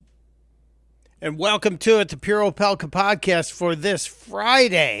And welcome to it, the Pure Opelka podcast for this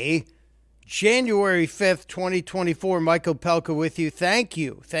Friday, January 5th, 2024. Mike Opelka with you. Thank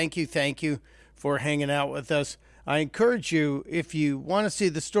you for hanging out with us. I encourage you, if you want to see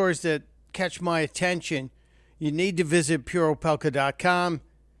the stories that catch my attention, you need to visit pureopelka.com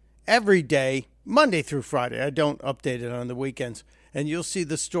every day, Monday through Friday. I don't update it on the weekends. And you'll see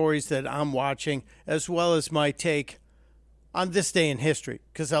the stories that I'm watching, as well as my take on this day in history,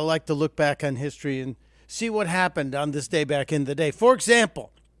 because I like to look back on history and see what happened on this day back in the day. For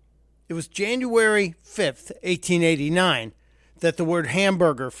example, it was January 5th, 1889, that the word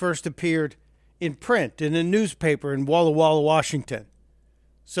hamburger first appeared in print in a newspaper in Walla Walla, Washington.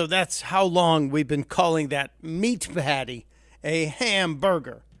 So that's how long we've been calling that meat patty a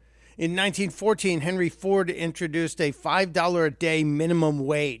hamburger. In 1914, Henry Ford introduced a $5 a day minimum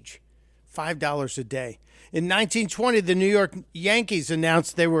wage. $5 a day. In 1920, the New York Yankees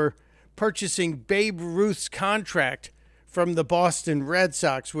announced they were purchasing Babe Ruth's contract from the Boston Red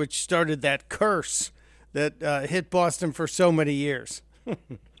Sox, which started that curse that hit Boston for so many years.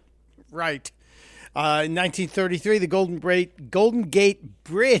 Right. In 1933, the Golden Gate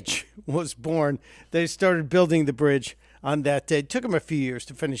Bridge was born. They started building the bridge on that day. It took them a few years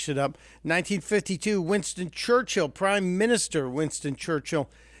to finish it up. 1952, Winston Churchill, Prime Minister Winston Churchill,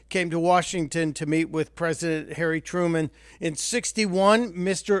 came to Washington to meet with President Harry Truman. In 61,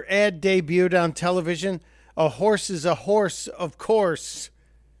 Mr. Ed debuted on television. A horse is a horse, of course,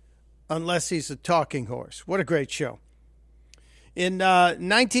 unless he's a talking horse. What a great show. In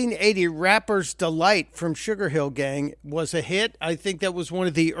 1980, Rapper's Delight from Sugar Hill Gang was a hit. I think that was one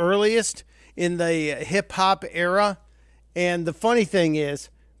of the earliest in the hip-hop era. And the funny thing is,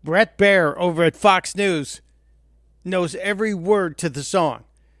 Brett Baer over at Fox News knows every word to the song.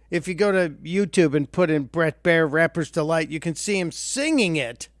 If you go to YouTube and put in Brett Baer, Rapper's Delight, you can see him singing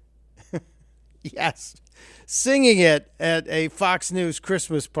it. Yes, singing it at a Fox News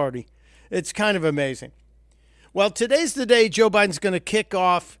Christmas party. It's kind of amazing. Well, today's the day Joe Biden's going to kick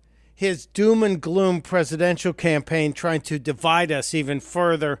off his doom and gloom presidential campaign, trying to divide us even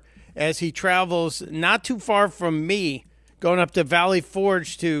further as he travels not too far from me, going up to Valley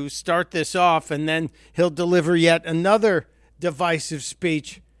Forge to start this off, and then he'll deliver yet another divisive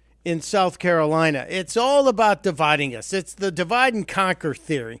speech in South Carolina. It's all about dividing us. It's the divide and conquer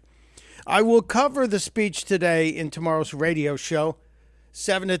theory. I will cover the speech today in tomorrow's radio show,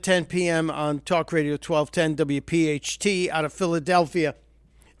 7 to 10 p.m. on Talk Radio 1210 WPHT out of Philadelphia.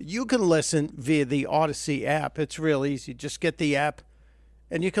 You can listen via the Odyssey app. It's real easy. Just get the app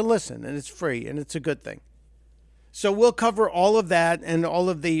and you can listen, and it's free, and it's a good thing. So we'll cover all of that and all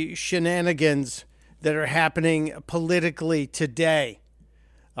of the shenanigans that are happening politically today.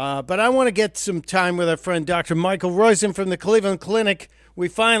 But I want to get some time with our friend Dr. Michael Roizen from the Cleveland Clinic. We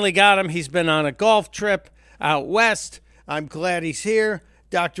finally got him. He's been on a golf trip out west. I'm glad he's here.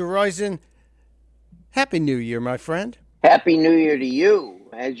 Dr. Roizen, Happy New Year, my friend. Happy New Year to you.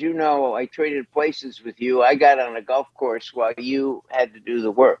 As you know, I traded places with you. I got on a golf course while you had to do the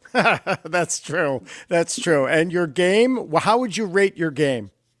work. That's true. That's true. And your game, how would you rate your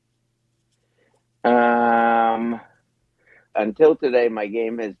game? Until today, my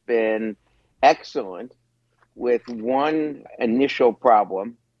game has been excellent with one initial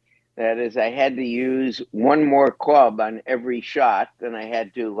problem. That is, I had to use one more club on every shot than I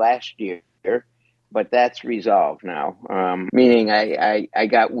had to last year, but that's resolved now, meaning I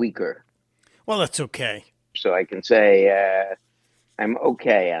got weaker. Well, that's okay. So I can say I'm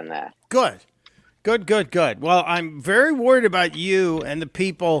okay on that. Good. Well, I'm very worried about you and the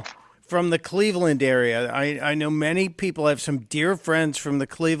people from the Cleveland area. I know many people. I have some dear friends from the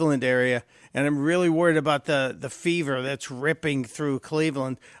Cleveland area, and I'm really worried about the fever that's ripping through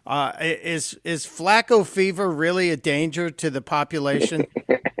Cleveland. Is Flacco fever really a danger to the population?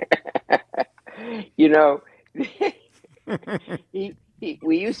 You know, we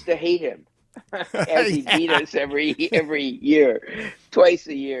used to hate him as he beat us every year, twice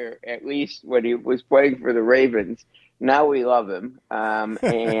a year at least when he was playing for the Ravens. Now we love him. And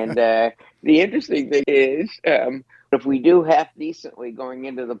the interesting thing is, if we do half decently going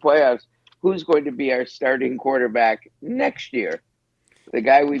into the playoffs, who's going to be our starting quarterback next year? The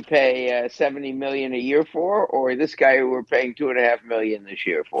guy we pay $70 million a year for, or this guy who we're paying $2.5 million this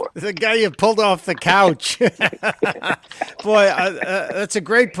year for? The guy you pulled off the couch. Boy, that's a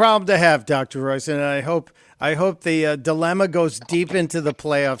great problem to have, Dr. Royce, and I hope the dilemma goes deep into the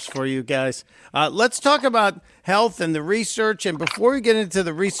playoffs for you guys. Let's talk about health and the research. And before we get into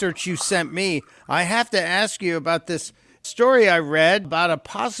the research you sent me, I have to ask you about this story I read about a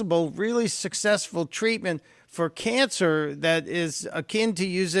possible really successful treatment for cancer that is akin to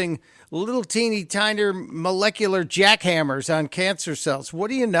using little teeny tiny molecular jackhammers on cancer cells. What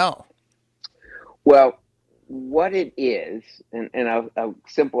do you know? Well, what it is, and I'll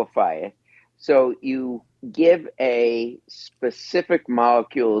simplify it. So you give a specific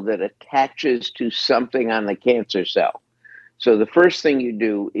molecule that attaches to something on the cancer cell. So the first thing you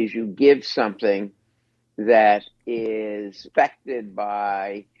do is you give something that is affected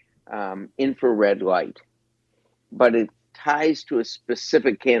by infrared light, but it ties to a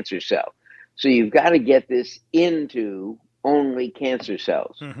specific cancer cell. So you've got to get this into only cancer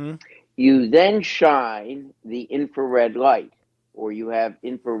cells. Mm-hmm. You then shine the infrared light, or you have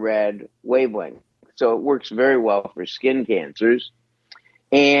infrared wavelength. So it works very well for skin cancers.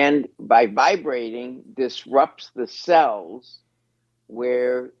 And by vibrating, disrupts the cells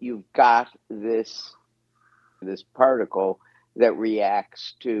where you've got this particle that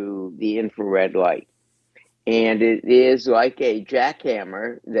reacts to the infrared light. And it is like a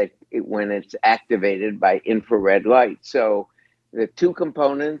jackhammer when it's activated by infrared light. So the two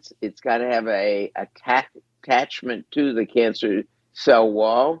components, it's got to have a attachment to the cancer cell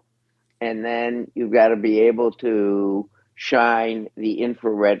wall, and then you've got to be able to shine the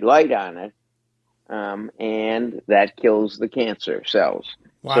infrared light on it, and that kills the cancer cells.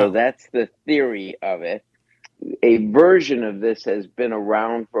 So Wow. that's the theory of it. A version of this has been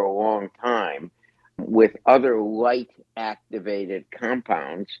around for a long time with other light activated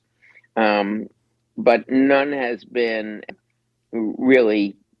compounds, but none has been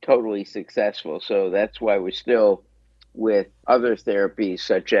really totally successful. So that's why we're still with other therapies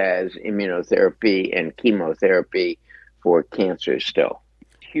such as immunotherapy and chemotherapy for cancer still.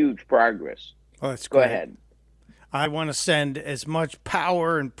 Huge progress. Oh, that's Go great. ahead. I want to send as much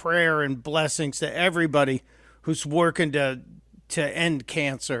power and prayer and blessings to everybody who's working to end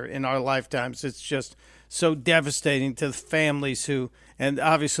cancer in our lifetimes. It's just so devastating to the families and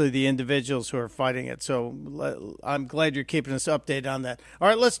obviously the individuals who are fighting it. So I'm glad you're keeping us updated on that. All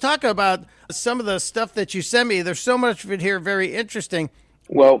right, let's talk about some of the stuff that you sent me. There's so much of it here, very interesting.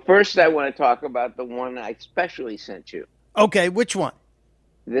 Well, first I want to talk about the one I specially sent you. Okay, which one?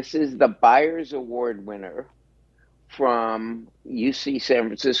 This is the Byers Award winner from UC San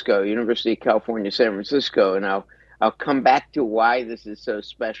Francisco, University of California, San Francisco, and I'll come back to why this is so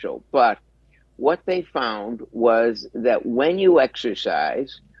special. But what they found was that when you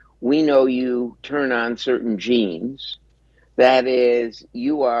exercise, we know you turn on certain genes. That is,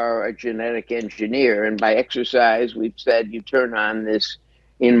 you are a genetic engineer, and by exercise, we've said you turn on this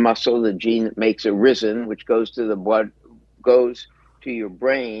in muscle, the gene that makes arisen, which goes to the blood, goes to your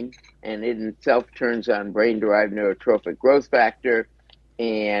brain, and it in itself turns on brain-derived neurotrophic growth factor,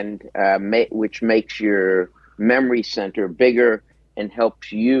 and which makes your memory center bigger and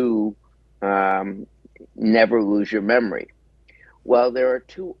helps you never lose your memory. Well, there are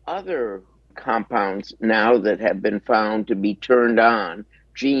two other compounds now that have been found to be turned on,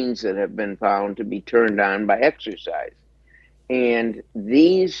 genes that have been found to be turned on by exercise. And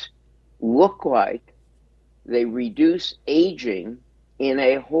these look like they reduce aging in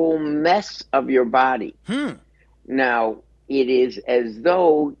a whole mess of your body. Now, it is as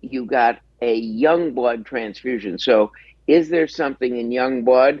though you got a young blood transfusion. So, is there something in young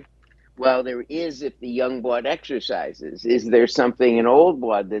blood? Well, there is if the young blood exercises. Is there something in old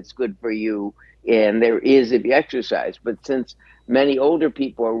blood that's good for you? And there is if you exercise. But since many older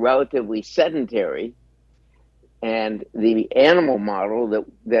people are relatively sedentary, and the animal model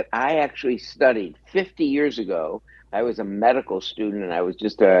that I actually studied 50 years ago, I was a medical student and I was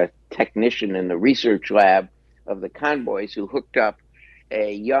just a technician in the research lab of the convoys who hooked up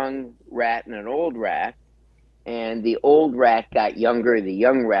a young rat and an old rat. And the old rat got younger, the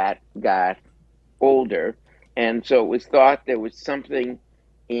young rat got older. And so it was thought there was something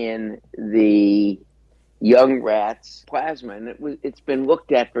in the young rat's plasma. And it's been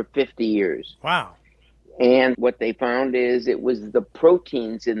looked at for 50 years. Wow. And what they found is it was the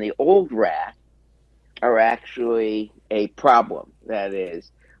proteins in the old rat are actually a problem, that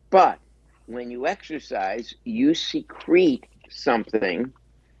is. But when you exercise, you secrete something,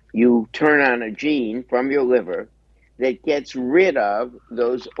 you turn on a gene from your liver that gets rid of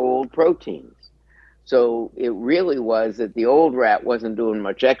those old proteins. So it really was that the old rat wasn't doing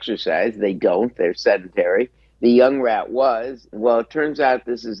much exercise. They're sedentary. The young rat was. Well, it turns out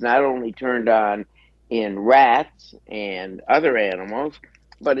this is not only turned on in rats and other animals,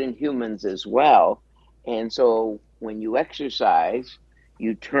 but in humans as well. And so when you exercise,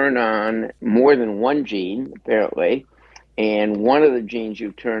 you turn on more than one gene, apparently, and one of the genes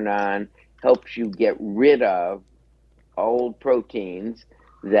you turn on helps you get rid of old proteins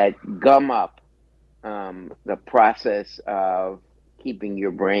that gum up the process of keeping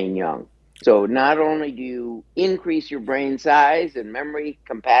your brain young. So not only do you increase your brain size and memory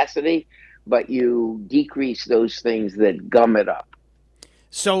capacity, but you decrease those things that gum it up.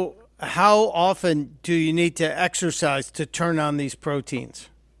 So, how often do you need to exercise to turn on these proteins?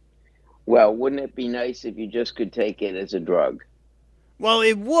 Well, wouldn't it be nice if you just could take it as a drug? Well,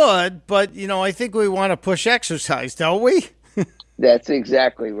 it would, but I think we want to push exercise, don't we? That's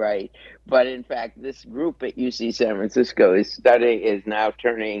exactly right. But in fact, this group at UC San Francisco is now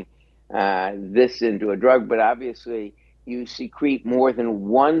turning this into a drug. But obviously, you secrete more than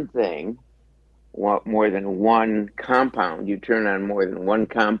one thing, more than one compound. You turn on more than one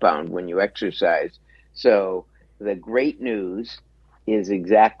compound when you exercise. So the great news is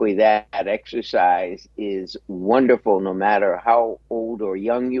exactly that. Exercise is wonderful no matter how old or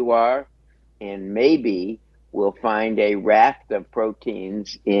young you are. And maybe we'll find a raft of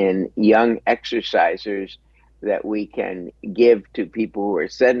proteins in young exercisers that we can give to people who are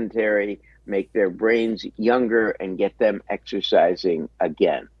sedentary, make their brains younger, and get them exercising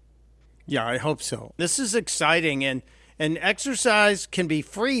again. Yeah, I hope so. This is exciting, and exercise can be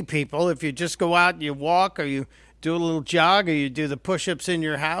free, people. If you just go out and you walk, or you do a little jog, or you do the push-ups in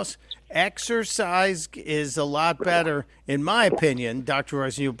your house, exercise is a lot better, in my opinion. Dr.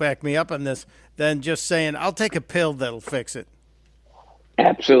 Roizen, you'll back me up on this, than just saying, I'll take a pill that'll fix it.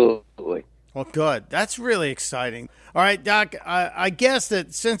 Absolutely. Well, good. That's really exciting. All right, Doc, I guess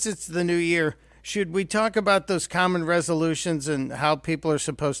that since it's the new year, should we talk about those common resolutions and how people are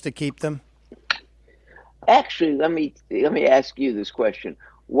supposed to keep them? Actually, let me ask you this question.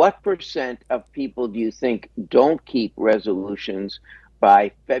 What percent of people do you think don't keep resolutions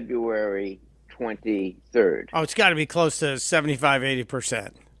by February 23rd? Oh, it's got to be close to 75,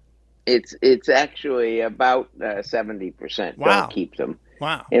 80%. It's actually about 70% don't Wow. keep them.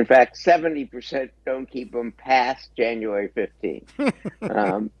 Wow. In fact, 70% don't keep them past January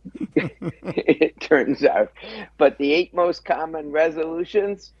 15th. It turns out. But the 8 most common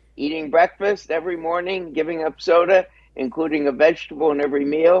resolutions: eating breakfast every morning, giving up soda, including a vegetable in every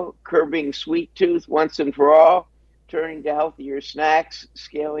meal, curbing sweet tooth once and for all, turning to healthier snacks,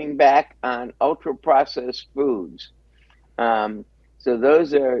 scaling back on ultra processed foods. So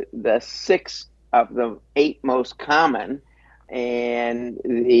those are the 6 of the 8 most common, and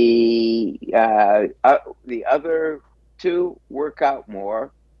the other 2: work out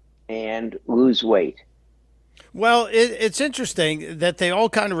more and lose weight. Well, it's interesting that they all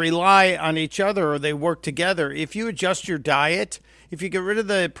kind of rely on each other, or they work together. If you adjust your diet, if you get rid of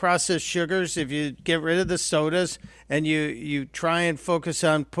the processed sugars, if you get rid of the sodas, and you try and focus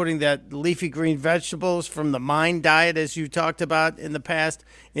on putting that leafy green vegetables from the Mind diet, as you talked about in the past,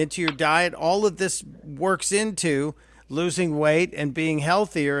 into your diet, all of this works into losing weight and being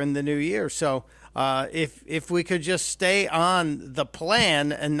healthier in the new year. So if we could just stay on the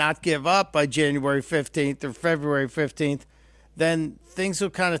plan and not give up by January 15th or February 15th, then things will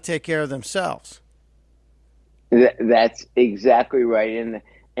kind of take care of themselves. That's exactly right.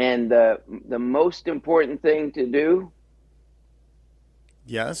 And the most important thing to do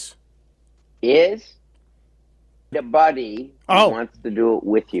Yes. is the buddy who wants to do it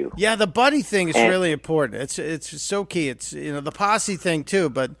with you. Yeah, the buddy thing is And really important. It's so key. It's the posse thing too,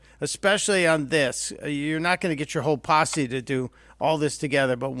 but especially on this, you're not going to get your whole posse to do all this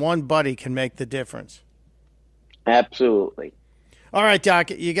together, but one buddy can make the difference. absolutely. All right,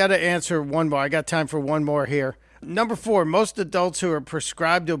 Doc, you got to answer one more. I got time for one more here. Number 4, most adults who are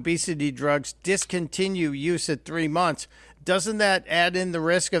prescribed obesity drugs discontinue use at 3 months. Doesn't that add in the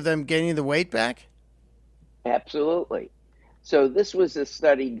risk of them gaining the weight back? Absolutely. So this was a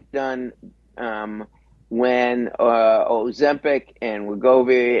study done when Ozempic and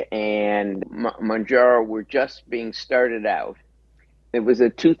Wegovy and Mounjaro were just being started out. It was a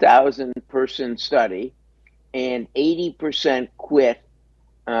 2,000 person study, and 80% quit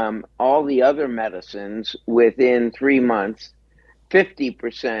all the other medicines within 3 months.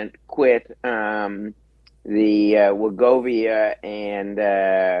 50% quit the Wegovy and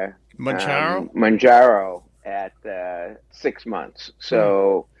Manjaro? Mounjaro at 6 months.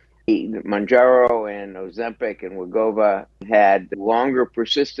 So Mounjaro and Ozempic and Wegovy had longer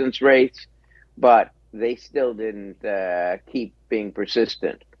persistence rates, but they still didn't keep being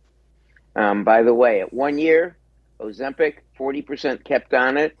persistent. By the way, at 1 year, Ozempic, 40% kept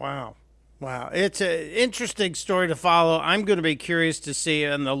on it. Wow. Wow. It's an interesting story to follow. I'm going to be curious to see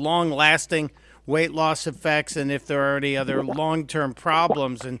on the long-lasting weight loss effects and if there are any other long-term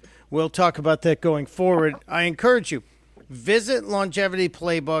problems, and we'll talk about that going forward. I encourage you, visit Longevity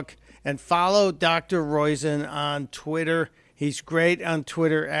Playbook and follow Dr. Roizen on Twitter. He's great on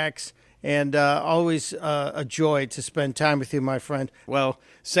Twitter X, And always a joy to spend time with you, my friend. Well,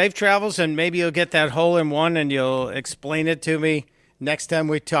 safe travels, and maybe you'll get that hole-in-one and you'll explain it to me next time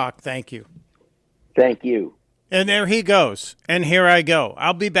we talk. Thank you. Thank you. And there he goes. And here I go.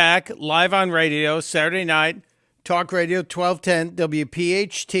 I'll be back live on radio Saturday night, Talk Radio 1210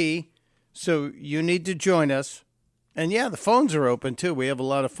 WPHT. So you need to join us. And yeah, the phones are open too. We have a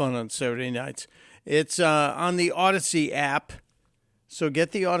lot of fun on Saturday nights. It's on the Odyssey app. So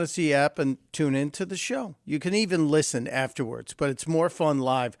get the Odyssey app and tune into the show. You can even listen afterwards, but it's more fun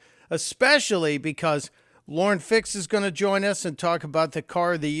live, especially because Lauren Fix is going to join us and talk about the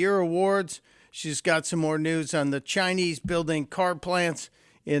Car of the Year awards. She's got some more news on the Chinese building car plants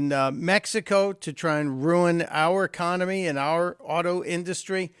in Mexico to try and ruin our economy and our auto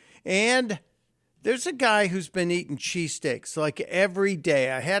industry. And there's a guy who's been eating cheesesteaks like every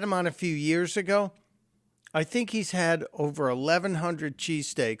day. I had him on a few years ago. I think he's had over 1,100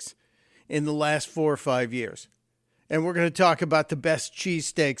 cheesesteaks in the last 4 or 5 years. And we're going to talk about the best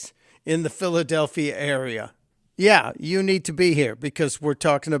cheesesteaks in the Philadelphia area. Yeah, you need to be here because we're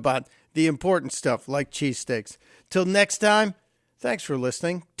talking about the important stuff like cheesesteaks. Till next time, thanks for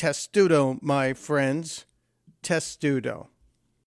listening. Testudo, my friends. Testudo.